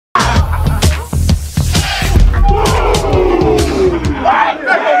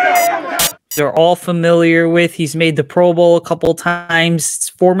are all familiar with. He's made the Pro Bowl a couple times.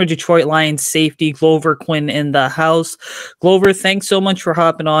 Former Detroit Lions safety Glover Quin in the house. Glover, thanks so much for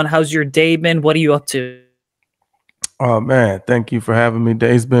hopping on. How's your day been? What are you up to? Oh man, thank you for having me.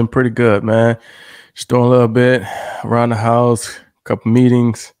 Day's been pretty good, man. Just doing a little bit around the house, a couple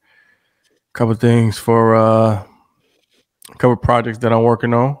meetings, a couple things for a couple projects that I'm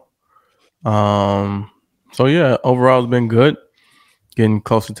working on. So yeah, overall it's been good. Getting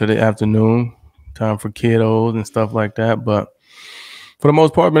closer to the afternoon, time for kiddos and stuff like that. But for the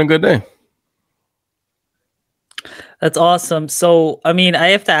most part, it's been a good day. That's awesome. So, I mean, I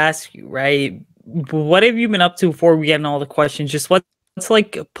have to ask you, right? What have you been up to before we get into all the questions? Just what's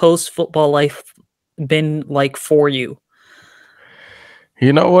like post football life been like for you?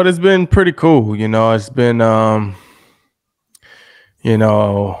 You know what? It's been pretty cool. It's been you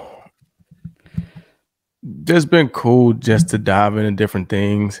know, just been cool just to dive into different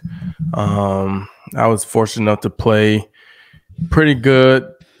things. I was fortunate enough to play pretty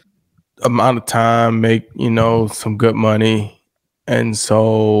good amount of time, make, some good money. And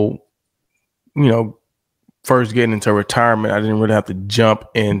so, first getting into retirement, I didn't really have to jump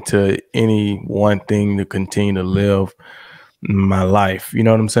into any one thing to continue to live my life. You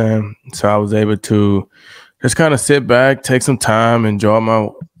know what I'm saying? So I was able to just kind of sit back, take some time, enjoy my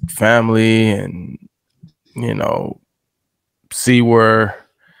family, and see where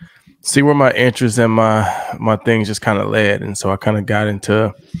my interests and my things just kind of led. And so I kind of got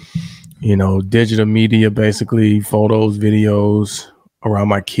into digital media, basically photos, videos around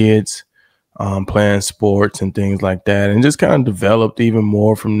my kids, playing sports and things like that, and just kind of developed even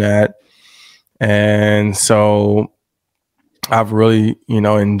more from that. And so I've really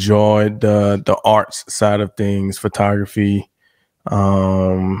enjoyed the arts side of things, photography,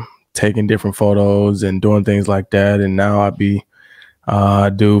 taking different photos and doing things like that. And now I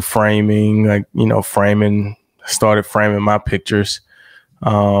do framing, started framing my pictures.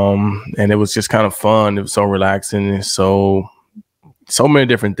 And it was just kind of fun. It was so relaxing. And so many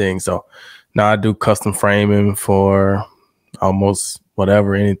different things. So now I do custom framing for almost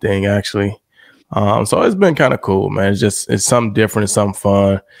anything actually. So it's been kind of cool, man. It's something different, it's something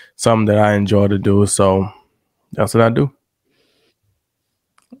fun, something that I enjoy to do. So that's what I do.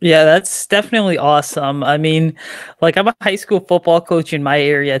 Yeah, that's definitely awesome. I mean, like I'm a high school football coach in my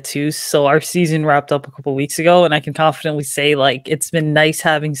area too. So our season wrapped up a couple weeks ago, and I can confidently say like it's been nice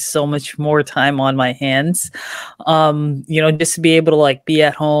having so much more time on my hands. Just to be able to like be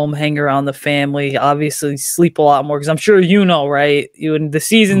at home, hang around the family, obviously sleep a lot more because I'm sure right? When the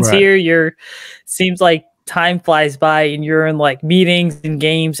season's Right. here, seems like time flies by and you're in like meetings and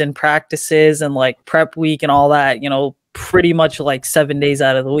games and practices and like prep week and all that, pretty much like 7 days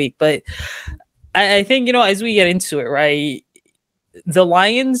out of the week. But I think, as we get into it, right, the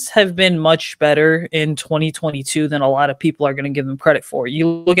Lions have been much better in 2022 than a lot of people are going to give them credit for. You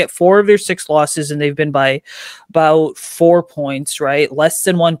look at 4 of their 6 losses and they've been by about 4 points, right? Less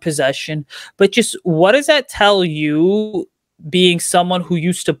than 1 possession. But just what does that tell you, being someone who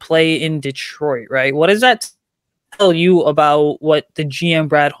used to play in Detroit, right? What does that tell you about what the GM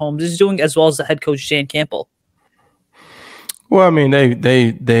Brad Holmes is doing, as well as the head coach Dan Campbell? Well, I mean,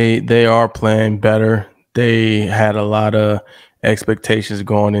 they are playing better. They had a lot of expectations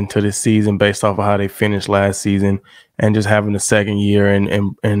going into the season based off of how they finished last season, and just having the second year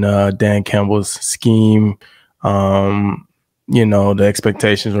in Dan Campbell's scheme. The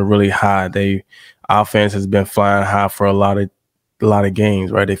expectations are really high. Offense has been flying high for a lot of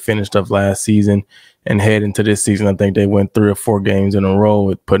games, right? They finished up last season and head into this season. I think they went 3 or 4 games in a row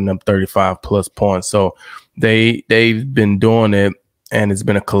with putting up 35 plus points. So they've been doing it, and it's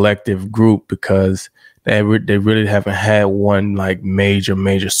been a collective group because they really haven't had one like major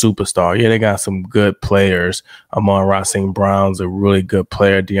superstar. Yeah, they got some good players. Amon-Ra St. Brown's a really good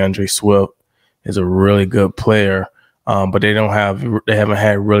player. DeAndre Swift is a really good player. But they haven't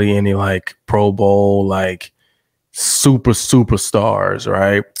had really any like Pro Bowl, like superstars,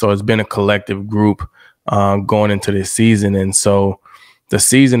 right? So it's been a collective group going into this season. And so the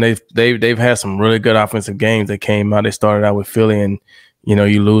season they've had some really good offensive games that came out. They started out with Philly, and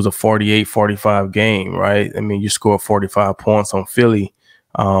you lose a 48-45 game, right? I mean, you score 45 points on Philly,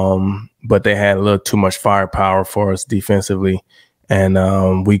 but they had a little too much firepower for us defensively,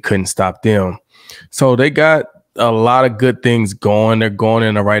 and we couldn't stop them. So they got a lot of good things going. They're going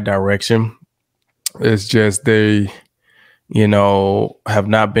in the right direction. It's just they, have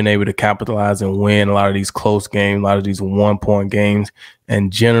not been able to capitalize and win a lot of these close games, a lot of these 1-point games.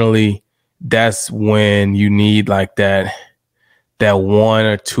 And generally, that's when you need like that 1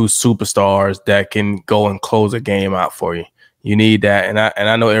 or 2 superstars that can go and close a game out for you. You need that. And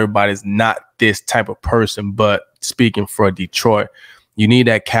I know everybody's not this type of person, but speaking for Detroit, you need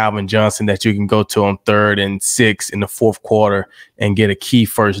that Calvin Johnson that you can go to on 3rd and 6 in the 4th quarter and get a key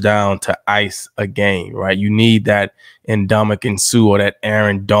first down to ice a game, right? You need that Ndamukong Suh or that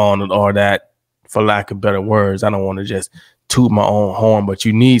Aaron Donald or that, for lack of better words, I don't want to just toot my own horn, but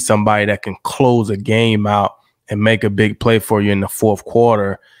you need somebody that can close a game out and make a big play for you in the 4th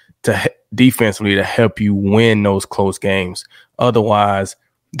quarter to defensively to help you win those close games. Otherwise,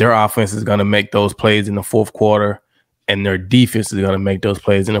 their offense is going to make those plays in the 4th quarter, and their defense is going to make those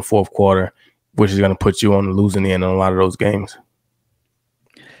plays in the 4th quarter, which is going to put you on the losing end in a lot of those games.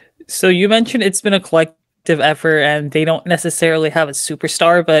 So you mentioned it's been a collective effort and they don't necessarily have a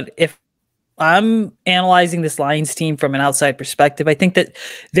superstar, but if I'm analyzing this Lions team from an outside perspective, I think that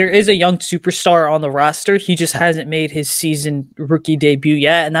there is a young superstar on the roster. He just hasn't made his season rookie debut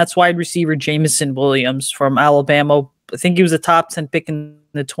yet, and that's wide receiver Jameson Williams from Alabama. I think he was a top 10 pick in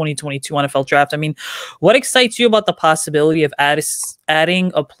the 2022 NFL draft. I mean, what excites you about the possibility of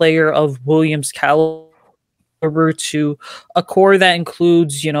adding a player of Williams' caliber to a core that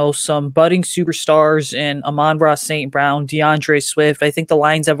includes, you know, some budding superstars in Amon-Ra St. Brown, DeAndre Swift? I think the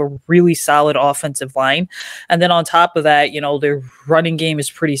Lions have a really solid offensive line. And then on top of that, you know, their running game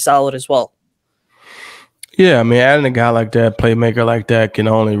is pretty solid as well. Yeah, I mean, adding a guy like that, playmaker like that, can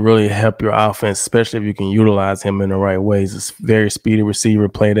only really help your offense, especially if you can utilize him in the right ways. It's a very speedy receiver,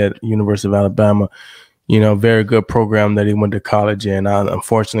 played at University of Alabama. You know, very good program that he went to college in.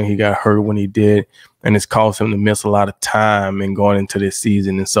 Unfortunately, he got hurt when he did, and it's caused him to miss a lot of time in going into this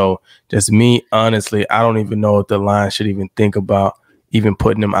season. And so just me, honestly, I don't even know if the Lions should even think about even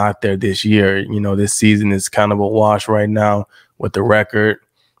putting him out there this year. You know, this season is kind of a wash right now with the record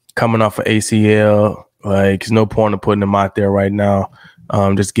coming off of ACL. Like, there's no point in putting him out there right now.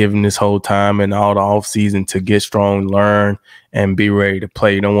 Just give him this whole time and all the offseason to get strong, learn, and be ready to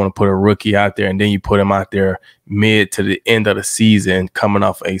play. You don't want to put a rookie out there and then you put him out there mid to the end of the season coming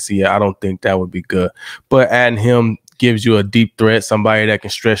off ACL. I don't think that would be good. But adding him gives you a deep threat, somebody that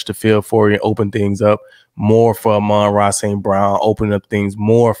can stretch the field for you and open things up more for Amon-Ra St. Brown, opening up things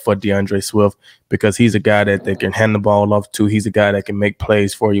more for DeAndre Swift, because he's a guy that they can hand the ball off to. He's a guy that can make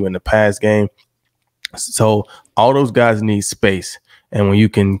plays for you in the pass game. So all those guys need space. And when you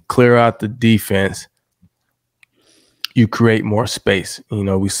can clear out the defense, you create more space. You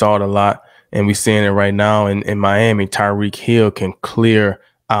know, we saw it a lot, and we're seeing it right now in Miami. Tyreek Hill can clear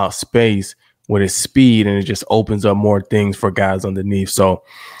out space with his speed, and it just opens up more things for guys underneath. So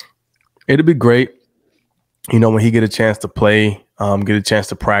it'll be great, you know, when he get a chance to play, get a chance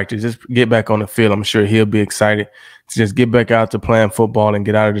to practice, just get back on the field. I'm sure he'll be excited to just get back out to playing football and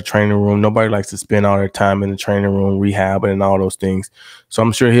get out of the training room. Nobody likes to spend all their time in the training room, rehabbing and all those things. So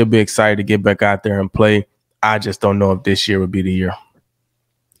I'm sure he'll be excited to get back out there and play. I just don't know if this year would be the year.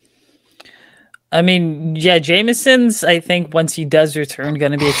 I mean, yeah, Jameson's, I think once he does return,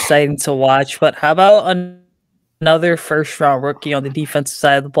 going to be exciting to watch. But how about another first-round rookie on the defensive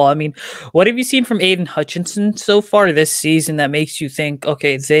side of the ball? I mean, what have you seen from Aiden Hutchinson so far this season that makes you think,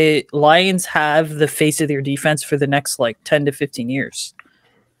 okay, the Lions have the face of their defense for the next, like, 10 to 15 years?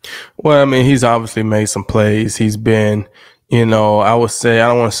 Well, I mean, he's obviously made some plays. He's been, you know, I would say, I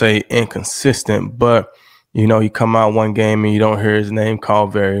don't want to say inconsistent, but, you know, you come out one game and you don't hear his name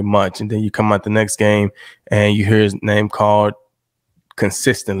called very much. And then you come out the next game and you hear his name called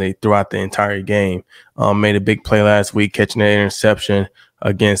consistently throughout the entire game. Made a big play last week, catching an interception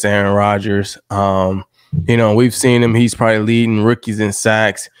against Aaron Rodgers. You know, we've seen him. He's probably leading rookies in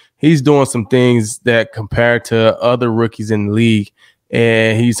sacks. He's doing some things that compared to other rookies in the league,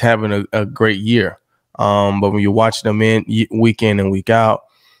 and he's having a great year. But when you're watching him in week in and week out,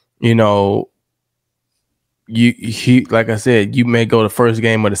 you know, he like I said, you may go the first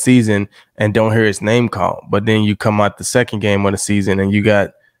game of the season and don't hear his name called, but then you come out the second game of the season and you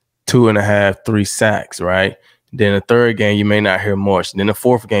got 2.5, 3 sacks, right? Then the third game you may not hear much. Then the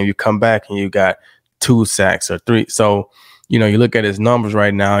fourth game you come back and you got 2 sacks or 3. So, you know, you look at his numbers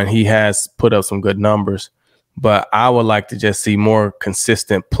right now and he has put up some good numbers, but I would like to just see more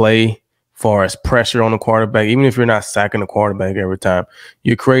consistent play far as pressure on the quarterback. Even if you're not sacking the quarterback every time,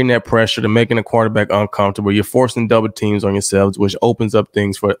 you're creating that pressure to making the quarterback uncomfortable. You're forcing double teams on yourselves, which opens up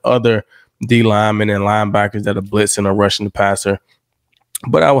things for other D linemen and linebackers that are blitzing or rushing the passer.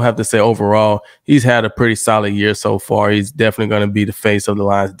 But I would have to say overall, he's had a pretty solid year so far. He's definitely going to be the face of the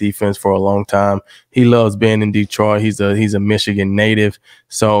Lions defense for a long time. He loves being in Detroit. He's a Michigan native,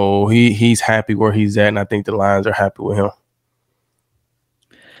 so he's happy where he's at, and I think the Lions are happy with him.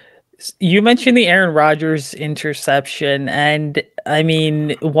 You mentioned the Aaron Rodgers interception, and I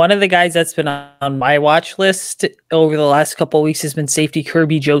mean, one of the guys that's been on my watch list over the last couple of weeks has been safety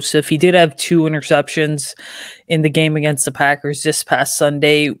Kirby Joseph. He did have 2 interceptions in the game against the Packers this past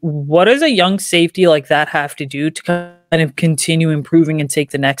Sunday. What does a young safety like that have to do to kind of continue improving and take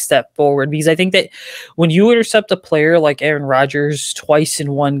the next step forward? Because I think that when you intercept a player like Aaron Rodgers twice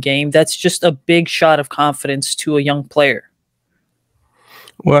in one game, that's just a big shot of confidence to a young player.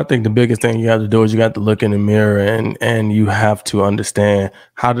 Well, I think the biggest thing you have to do is you got to look in the mirror and you have to understand,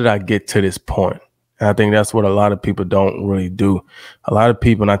 how did I get to this point? And I think that's what a lot of people don't really do. A lot of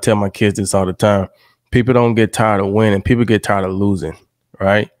people, and I tell my kids this all the time, people don't get tired of winning. People get tired of losing,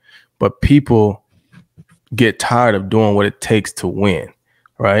 right? But people get tired of doing what it takes to win,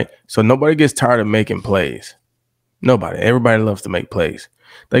 right? So nobody gets tired of making plays. Nobody. Everybody loves to make plays.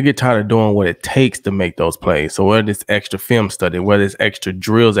 They get tired of doing what it takes to make those plays. So whether it's extra film study, whether it's extra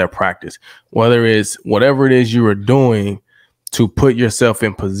drills at practice, whether it's whatever it is you are doing to put yourself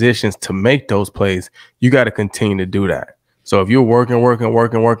in positions to make those plays, you got to continue to do that. So if you're working when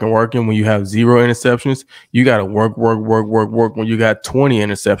you have 0 interceptions, you got to work when you got 20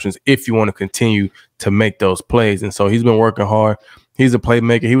 interceptions if you want to continue to make those plays. And so he's been working hard. He's a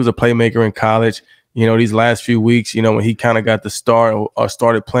playmaker. He was a playmaker in college. You know, these last few weeks, you know, when he kind of got the start or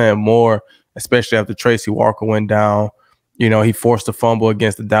started playing more, especially after Tracy Walker went down, you know, he forced a fumble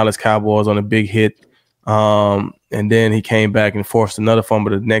against the Dallas Cowboys on a big hit. And then he came back and forced another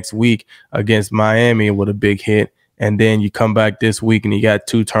fumble the next week against Miami with a big hit. And then you come back this week and he got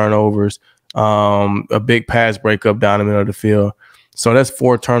 2 turnovers, a big pass breakup down the middle of the field. So that's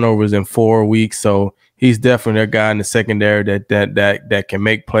 4 turnovers in 4 weeks. So he's definitely a guy in the secondary that can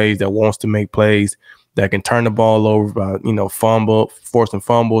make plays, that wants to make plays, that can turn the ball over by, you know, forcing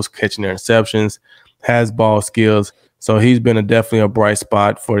fumbles, catching interceptions, has ball skills. So he's been definitely a bright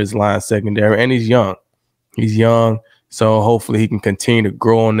spot for his line secondary, and he's young. He's young, so hopefully he can continue to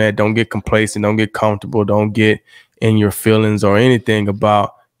grow on that. Don't get complacent, don't get comfortable, don't get in your feelings or anything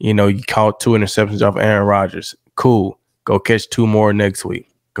about, you know, you caught 2 interceptions off Aaron Rodgers. Cool. Go catch 2 more next week.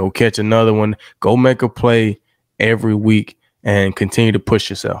 Go catch another one. Go make a play every week and continue to push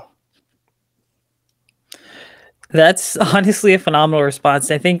yourself. That's honestly a phenomenal response.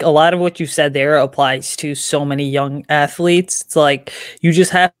 I think a lot of what you said there applies to so many young athletes. It's like you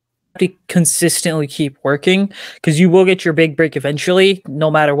just have to consistently keep working, because you will get your big break eventually,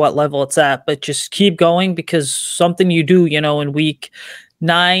 no matter what level it's at. But just keep going, because something you do, you know, in week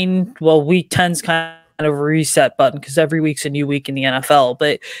 9, well, week 10's kind of a reset button, because every week's a new week in the NFL.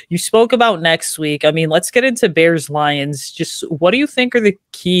 But you spoke about next week. I mean, let's get into Bears Lions. Just what do you think are the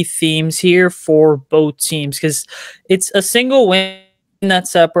key themes here for both teams? Because it's a single win that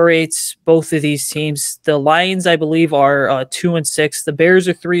separates both of these teams. The Lions, I believe, are 2-6. The Bears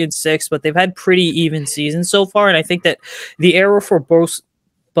are 3-6, but they've had pretty even seasons so far. And I think that the arrow for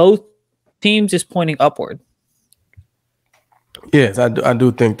both teams is pointing upward. Yes, I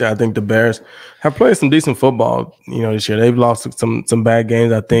do think that. I think the Bears have played some decent football, you know, this year. They've lost some bad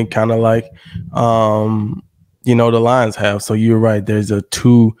games, I think, kind of like, you know, the Lions have. So you're right. There's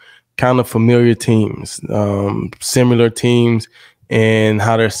 2 kind of familiar teams, similar teams in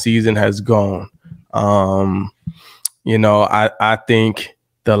how their season has gone. You know, I think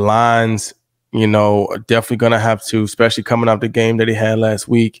the Lions, you know, are definitely going to have to, especially coming off the game that he had last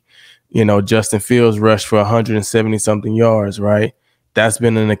week. You know, Justin Fields rushed for 170-something yards, right? That's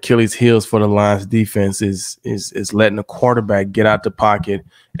been an Achilles heel for the Lions defense, is letting the quarterback get out the pocket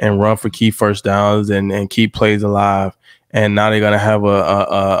and run for key first downs and keep plays alive. And now they're going to have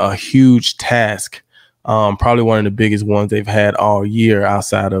a huge task, probably one of the biggest ones they've had all year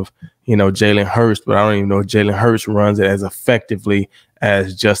outside of, you know, Jalen Hurts. But I don't even know if Jalen Hurts runs it as effectively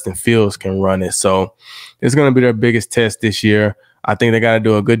as Justin Fields can run it. So it's going to be their biggest test this year. I think they got to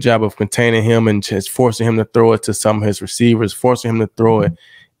do a good job of containing him and just forcing him to throw it to some of his receivers, forcing him to throw it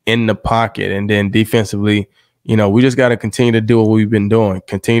in the pocket. And then defensively, you know, we just got to continue to do what we've been doing,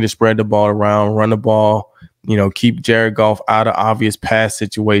 continue to spread the ball around, run the ball, you know, keep Jared Goff out of obvious pass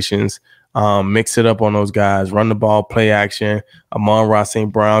situations, mix it up on those guys, run the ball, play action. Amon-Ra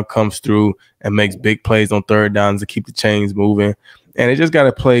St. Brown comes through and makes big plays on third downs to keep the chains moving. And they just got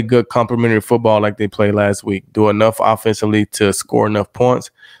to play good complementary football like they played last week. Do enough offensively to score enough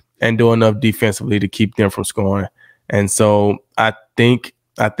points and do enough defensively to keep them from scoring. And so I think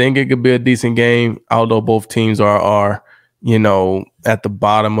it could be a decent game, although both teams are you know, at the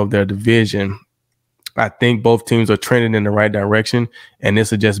bottom of their division. I think both teams are trending in the right direction, and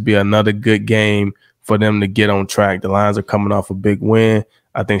this will just be another good game for them to get on track. The Lions are coming off a big win.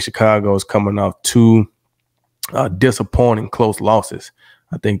 I think Chicago is coming off 2 disappointing close losses.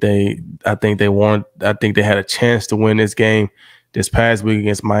 I think they had a chance to win this game this past week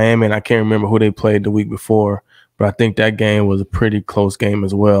against Miami, and I can't remember who they played the week before, but I think that game was a pretty close game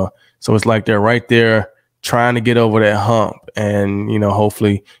as well. So it's like they're right there trying to get over that hump, and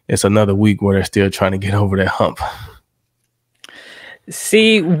hopefully it's another week where they're still trying to get over that hump.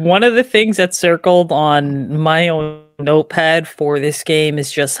 See, one of the things that's circled on my own notepad for this game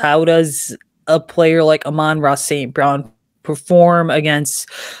is just how does a player like Amon-Ra St. Brown perform against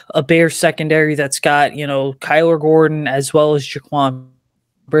a Bears secondary that's got, Kyler Gordon as well as Jaquan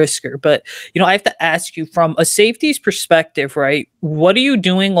Brisker. But, I have to ask you from a safety's perspective, right? What are you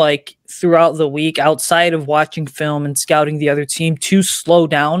doing like throughout the week outside of watching film and scouting the other team to slow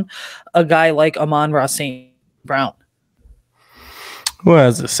down a guy like Amon-Ra St. Brown? Well,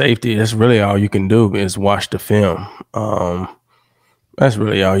 as a safety, that's really all you can do is watch the film. That's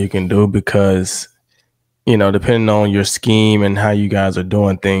really all you can do because, depending on your scheme and how you guys are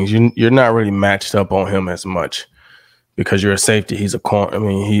doing things, you're not really matched up on him as much because you're a safety. He's a corner. I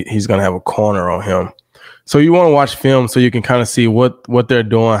mean, he's going to have a corner on him. So you want to watch film so you can kind of see what they're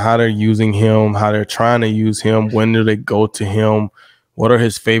doing, how they're using him, how they're trying to use him, when do they go to him, what are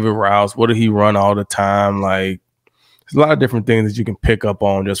his favorite routes, what did he run all the time, like. There's a lot of different things that you can pick up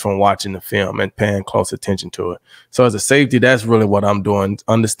on just from watching the film and paying close attention to it. So as a safety, that's really what I'm doing,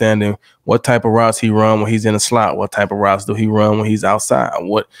 understanding what type of routes he run when he's in a slot, what type of routes do he run when he's outside,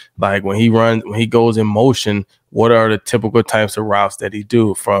 when he goes in motion, what are the typical types of routes that he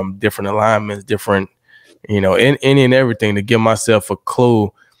do from different alignments, different, in any and everything to give myself a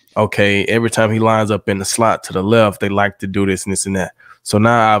clue. Okay, every time he lines up in the slot to the left, they like to do this and this and that. So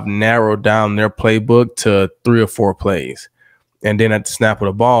now I've narrowed down their playbook to 3 or 4 plays. And then at the snap of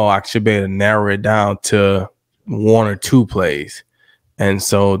the ball, I should be able to narrow it down to 1 or 2 plays. And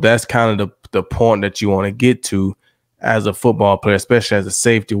so that's kind of the point that you want to get to as a football player, especially as a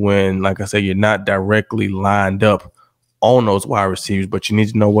safety when, like I said, you're not directly lined up on those wide receivers, but you need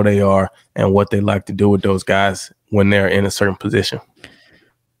to know where they are and what they like to do with those guys when they're in a certain position.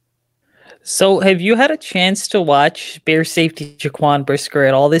 So have you had a chance to watch Bears safety Jaquan Brisker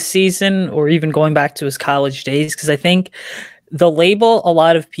at all this season or even going back to his college days? Because I think the label a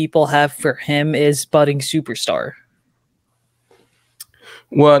lot of people have for him is budding superstar.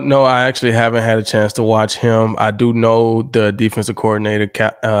 Well, no, I actually haven't had a chance to watch him. I do know the defensive coordinator,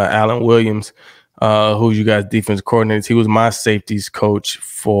 Alan Williams, who's you guys' defense coordinator. He was my safeties coach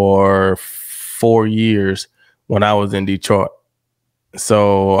for 4 years when I was in Detroit.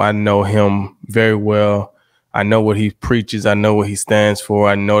 So I know him very well. I know what he preaches. I know what he stands for.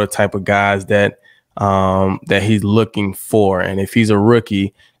 I know the type of guys that he's looking for. And if he's a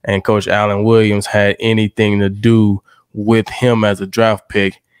rookie and Coach Alan Williams had anything to do with him as a draft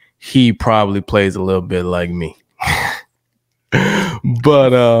pick, he probably plays a little bit like me.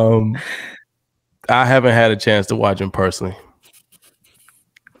 But I haven't had a chance to watch him personally.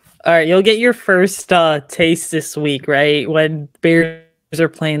 All right, you'll get your first taste this week, right? When Bears are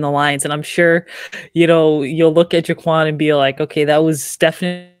playing the Lions, and I'm sure, you'll look at Jaquan and be like, okay, that was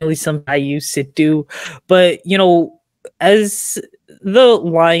definitely something I used to do. But, as the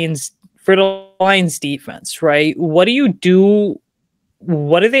Lions, for the Lions defense, right? What do you do?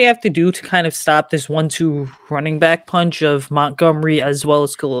 What do they have to do to kind of stop this 1-2 running back punch of Montgomery as well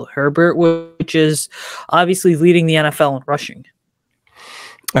as Khalil Herbert, which is obviously leading the NFL in rushing?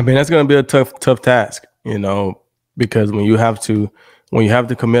 I mean, that's going to be a tough task, because when you have to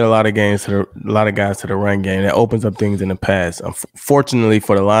commit a lot of guys to the run game, that opens up things in the pass. Unfortunately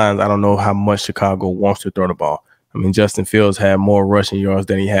for the Lions, I don't know how much Chicago wants to throw the ball. I mean, Justin Fields had more rushing yards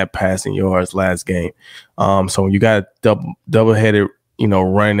than he had passing yards last game. So you got a double-headed,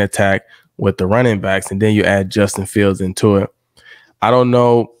 running attack with the running backs, and then you add Justin Fields into it. I don't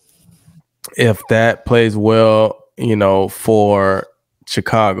know if that plays well, for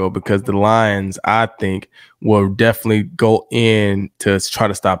Chicago, because the Lions, I think, will definitely go in to try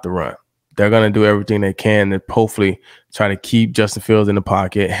to stop the run. They're going to do everything they can to hopefully try to keep Justin Fields in the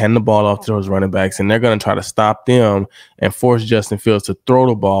pocket, hand the ball off to those running backs, and they're going to try to stop them and force Justin Fields to throw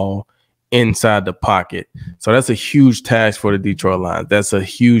the ball inside the pocket. So that's a huge task for the Detroit Lions. That's a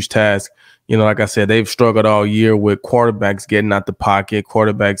huge task. Like I said, they've struggled all year with quarterbacks getting out the pocket,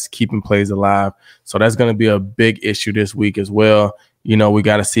 quarterbacks keeping plays alive. So that's going to be a big issue this week as well. We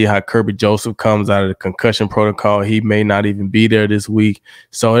got to see how Kirby Joseph comes out of the concussion protocol. He may not even be there this week.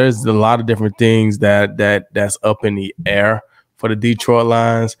 So there's a lot of different things that's up in the air for the Detroit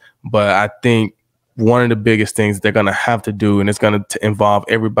Lions. But I think one of the biggest things they're going to have to do, and it's going to involve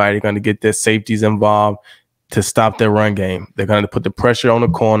everybody, they're going to get their safeties involved to stop their run game. They're going to put the pressure on the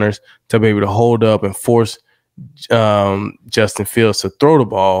corners to be able to hold up and force Justin Fields to throw the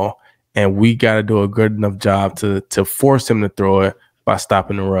ball, and we got to do a good enough job to force him to throw it by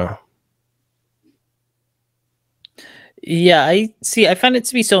stopping the run. Yeah, I see. I find it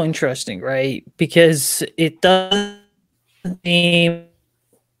to be so interesting, right? Because it does seem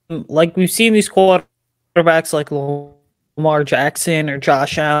like we've seen these quarterbacks like Lamar Jackson or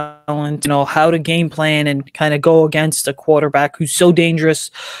Josh Allen, how to game plan and kind of go against a quarterback who's so dangerous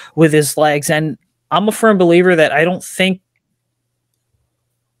with his legs. And I'm a firm believer that I don't think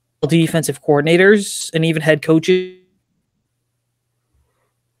defensive coordinators and even head coaches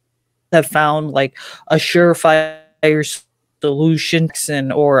have found like a surefire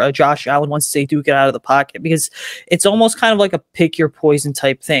solution or a Josh Allen once they do get out of the pocket, because it's almost kind of like a pick your poison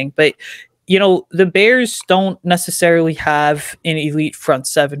type thing. But the Bears don't necessarily have an elite front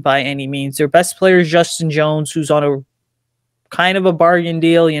seven by any means. Their best player is Justin Jones, who's on a kind of a bargain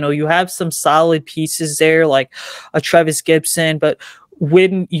deal. You have some solid pieces there, like a Travis Gibson, but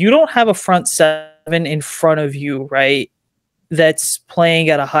when you don't have a front seven in front of you, right, that's playing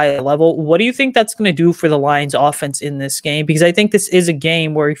at a high level, what do you think that's going to do for the Lions offense in this game? Because I think this is a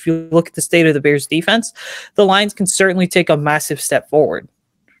game where if you look at the state of the Bears defense, the Lions can certainly take a massive step forward.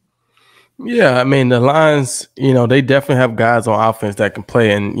 Yeah, I mean, the Lions, they definitely have guys on offense that can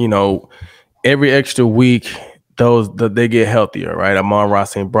play. And, every extra week, they get healthier, right? Amon-Ra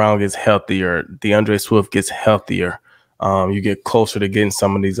St. Brown gets healthier. DeAndre Swift gets healthier. You get closer to getting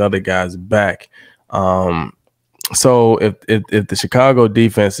some of these other guys back. So if the Chicago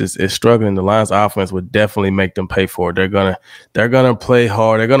defense is struggling, the Lions offense would definitely make them pay for it. They're gonna play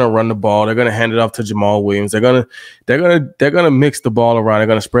hard. They're gonna run the ball. They're gonna hand it off to Jamal Williams. They're gonna mix the ball around. They're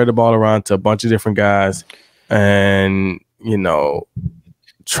gonna spread the ball around to a bunch of different guys, and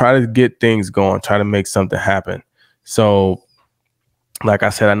try to get things going. Try to make something happen. So, like I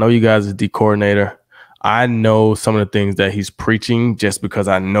said, I know you guys are D coordinator. I know some of the things that he's preaching just because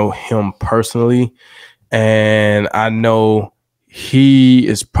I know him personally. And I know he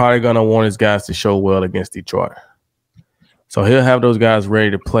is probably going to want his guys to show well against Detroit. So he'll have those guys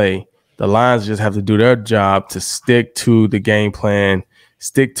ready to play. The Lions just have to do their job to stick to the game plan,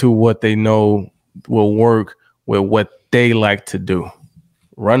 stick to what they know will work with what they like to do.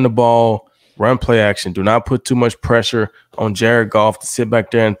 Run the ball, run play action. Do not put too much pressure on Jared Goff to sit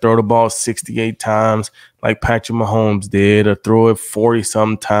back there and throw the ball 68 times like Patrick Mahomes did, or throw it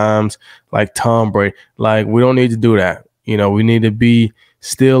 40-some times like Tom Brady. Like, we don't need to do that. We need to be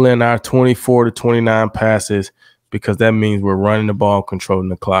still in our 24 to 29 passes, because that means we're running the ball, controlling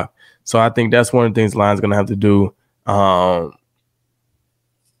the clock. So I think that's one of the things Lions going to have to do. But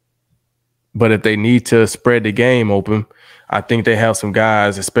if they need to spread the game open, I think they have some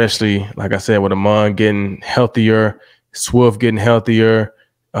guys, especially, like I said, with Amon getting healthier, Swift getting healthier,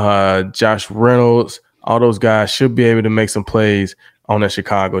 Josh Reynolds, all those guys should be able to make some plays on the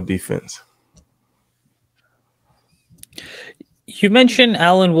Chicago defense. You mentioned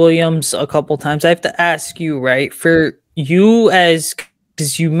Alan Williams a couple times. I have to ask you, right, for you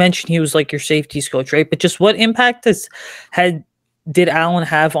because you mentioned he was like your safeties coach, right? But just what impact did Allen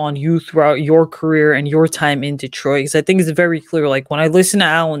have on you throughout your career and your time in Detroit? Because I think it's very clear. Like, when I listen to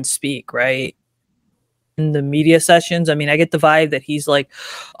Allen speak, right, in the media sessions, I mean, I get the vibe that he's like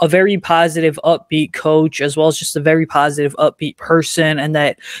a very positive, upbeat coach, as well as just a very positive, upbeat person. And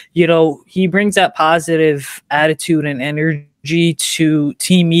that, he brings that positive attitude and energy to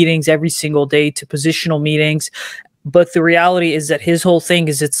team meetings every single day, to positional meetings. But the reality is that his whole thing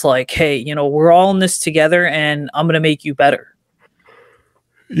is, it's like, hey, we're all in this together and I'm going to make you better.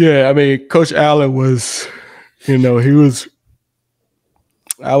 Yeah, I mean, Coach Allen was, he was,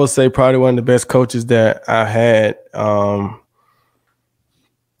 I would say, probably one of the best coaches that I had, and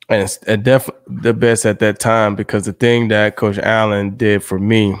definitely the best at that time, because the thing that Coach Allen did for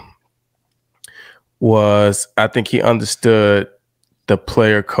me was, I think he understood the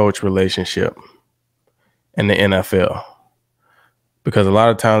player-coach relationship in the NFL. Because a lot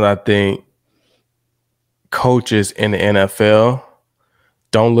of times I think coaches in the NFL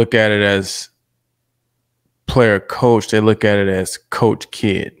don't look at it as player coach, they look at it as coach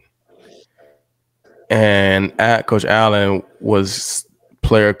kid. And Coach Allen was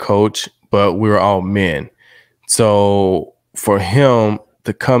player coach, but we were all men. So for him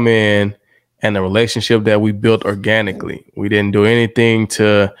to come in, and the relationship that we built organically, I didn't do anything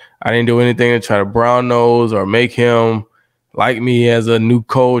to try to brown nose or make him like me as a new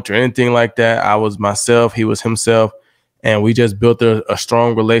coach or anything like that. I was myself, he was himself. And we just built a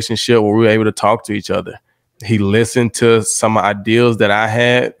strong relationship where we were able to talk to each other. He listened to some ideals that I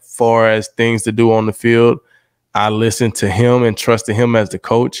had far as things to do on the field. I listened to him and trusted him as the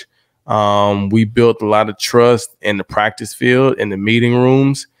coach. We built a lot of trust in the practice field, in the meeting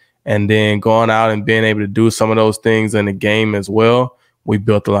rooms, and then going out and being able to do some of those things in the game as well. We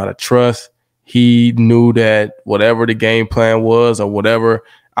built a lot of trust. He knew that whatever the game plan was or whatever,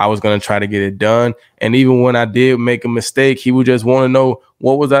 I was going to try to get it done. And even when I did make a mistake, he would just want to know,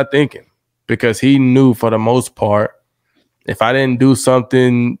 what was I thinking? Because he knew for the most part, if I didn't do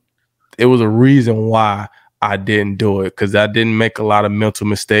something, it was a reason why I didn't do it, because I didn't make a lot of mental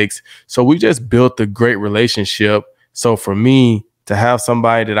mistakes. So we just built a great relationship. So for me to have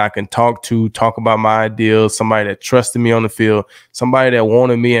somebody that I can talk to, talk about my ideals, somebody that trusted me on the field, somebody that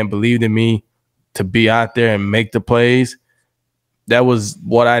wanted me and believed in me to be out there and make the plays, that was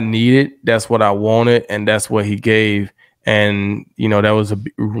what I needed. That's what I wanted. And that's what he gave. And, you know, that was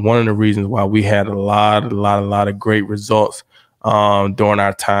one of the reasons why we had a lot of great results during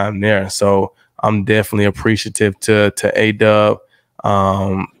our time there. So I'm definitely appreciative to A-Dub.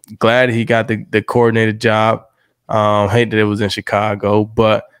 Glad he got the coordinator job. Hate that it was in Chicago,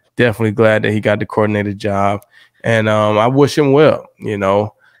 but definitely glad that he got the coordinator job. And I wish him well, you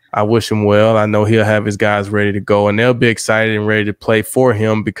know. I wish him well. I know he'll have his guys ready to go, and they'll be excited and ready to play for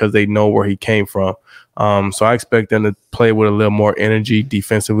him because they know where he came from. So I expect them to play with a little more energy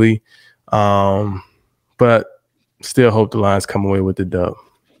defensively, but still hope the Lions come away with the dub.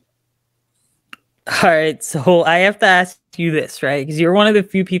 All right, so I have to ask you this, right? Because you're one of the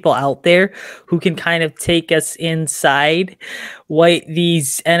few people out there who can kind of take us inside what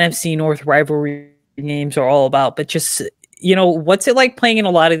these NFC North rivalry games are all about. But just, you know, what's it like playing in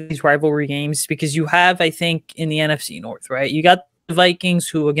a lot of these rivalry games? Because you have, I think, in the NFC North, right? You got the Vikings,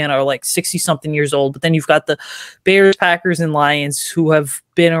 who again are like 60-something years old, but then you've got the Bears, Packers, and Lions, who have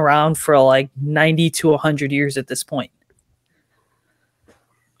been around for like 90 to 100 years at this point.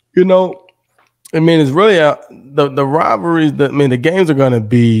 You know, I mean, it's really the rivalries. The games are going to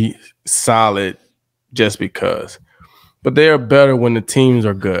be solid just because, but they are better when the teams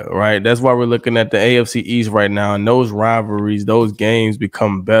are good, right? That's why we're looking at the AFC East right now, and those rivalries, those games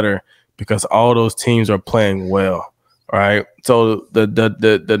become better because all those teams are playing well, right? So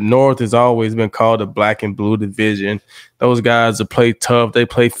the North has always been called the black and blue division. Those guys that play tough, they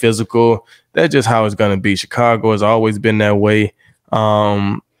play physical. That's just how it's going to be. Chicago has always been that way.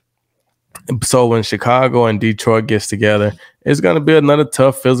 So when Chicago and Detroit gets together, it's going to be another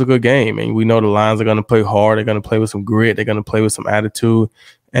tough physical game. And we know the Lions are going to play hard. They're going to play with some grit. They're going to play with some attitude.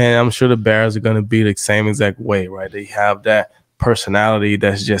 And I'm sure the Bears are going to be the same exact way, right? They have that personality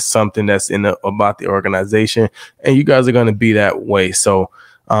that's just something that's about the organization. And you guys are going to be that way. So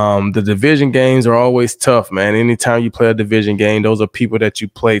the division games are always tough, man. Anytime you play a division game, those are people that you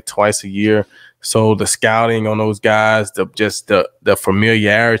play twice a year. So the scouting on those guys, the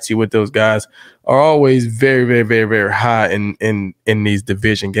familiarity with those guys are always very, very, very, very high in these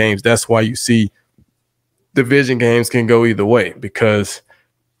division games. That's why you see division games can go either way, because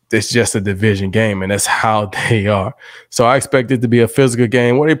it's just a division game, and that's how they are. So I expect it to be a physical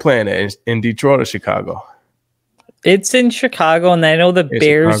game. What are they playing at, in Detroit or Chicago? It's in Chicago, and I know the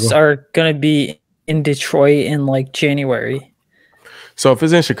Bears are going to be in Detroit in like January. So if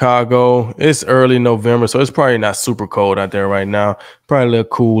it's in Chicago, it's early November, so it's probably not super cold out there right now. Probably a little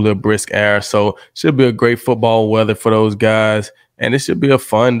cool, little brisk air. So should be a great football weather for those guys, and it should be a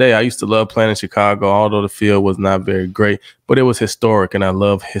fun day. I used to love playing in Chicago, although the field was not very great, but it was historic, and I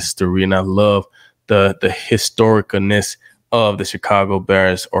love history, and I love the historicalness of the Chicago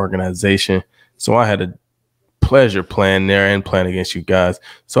Bears organization. So I had a pleasure playing there and playing against you guys.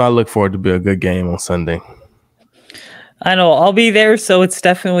 So I look forward to be a good game on Sunday. I know I'll be there, so it's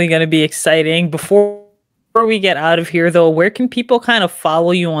definitely going to be exciting. Before we get out of here, though, where can people kind of follow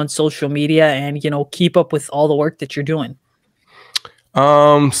you on social media and, you know, keep up with all the work that you're doing?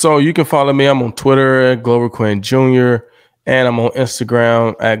 So you can follow me. I'm on Twitter at Glover Quin Jr. and I'm on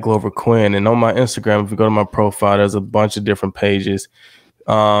Instagram at Glover Quin. And on my Instagram, if you go to my profile, there's a bunch of different pages.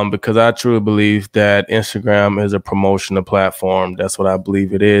 Because I truly believe that Instagram is a promotional platform. That's what I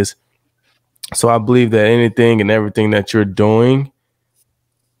believe it is. So I believe that anything and everything that you're doing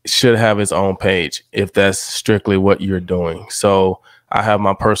should have its own page, if that's strictly what you're doing. So I have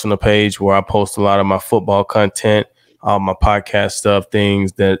my personal page where I post a lot of my football content, all my podcast stuff,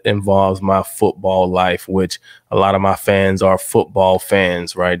 things that involves my football life, which a lot of my fans are football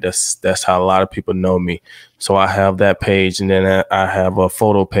fans, right? That's how a lot of people know me. So I have that page, and then I have a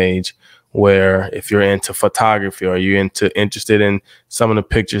photo page where if you're into photography or you're interested in some of the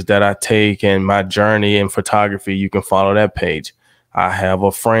pictures that I take and my journey in photography, you can follow that page. I have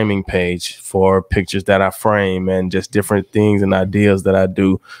a framing page for pictures that I frame and just different things and ideas that I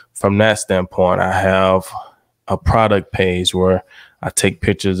do from that standpoint. I have a product page where I take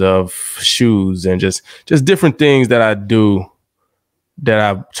pictures of shoes and just different things that I do that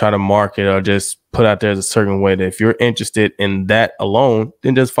I try to market or just put out there as a certain way that if you're interested in that alone,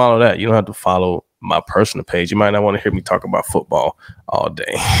 then just follow that. You don't have to follow my personal page. You might not want to hear me talk about football all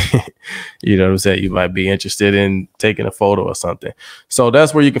day. You know what I'm saying? You might be interested in taking a photo or something. So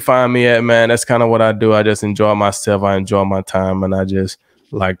that's where you can find me at, man. That's kind of what I do. I just enjoy myself. I enjoy my time, and I just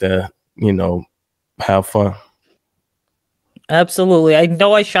like to, you know, have fun. Absolutely. I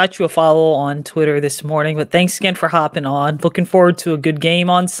know I shot you a follow on Twitter this morning, but thanks again for hopping on. Looking forward to a good game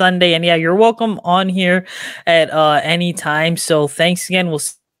on Sunday. And yeah, you're welcome on here at any time. So thanks again. We'll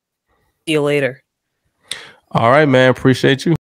see you later. All right, man. Appreciate you.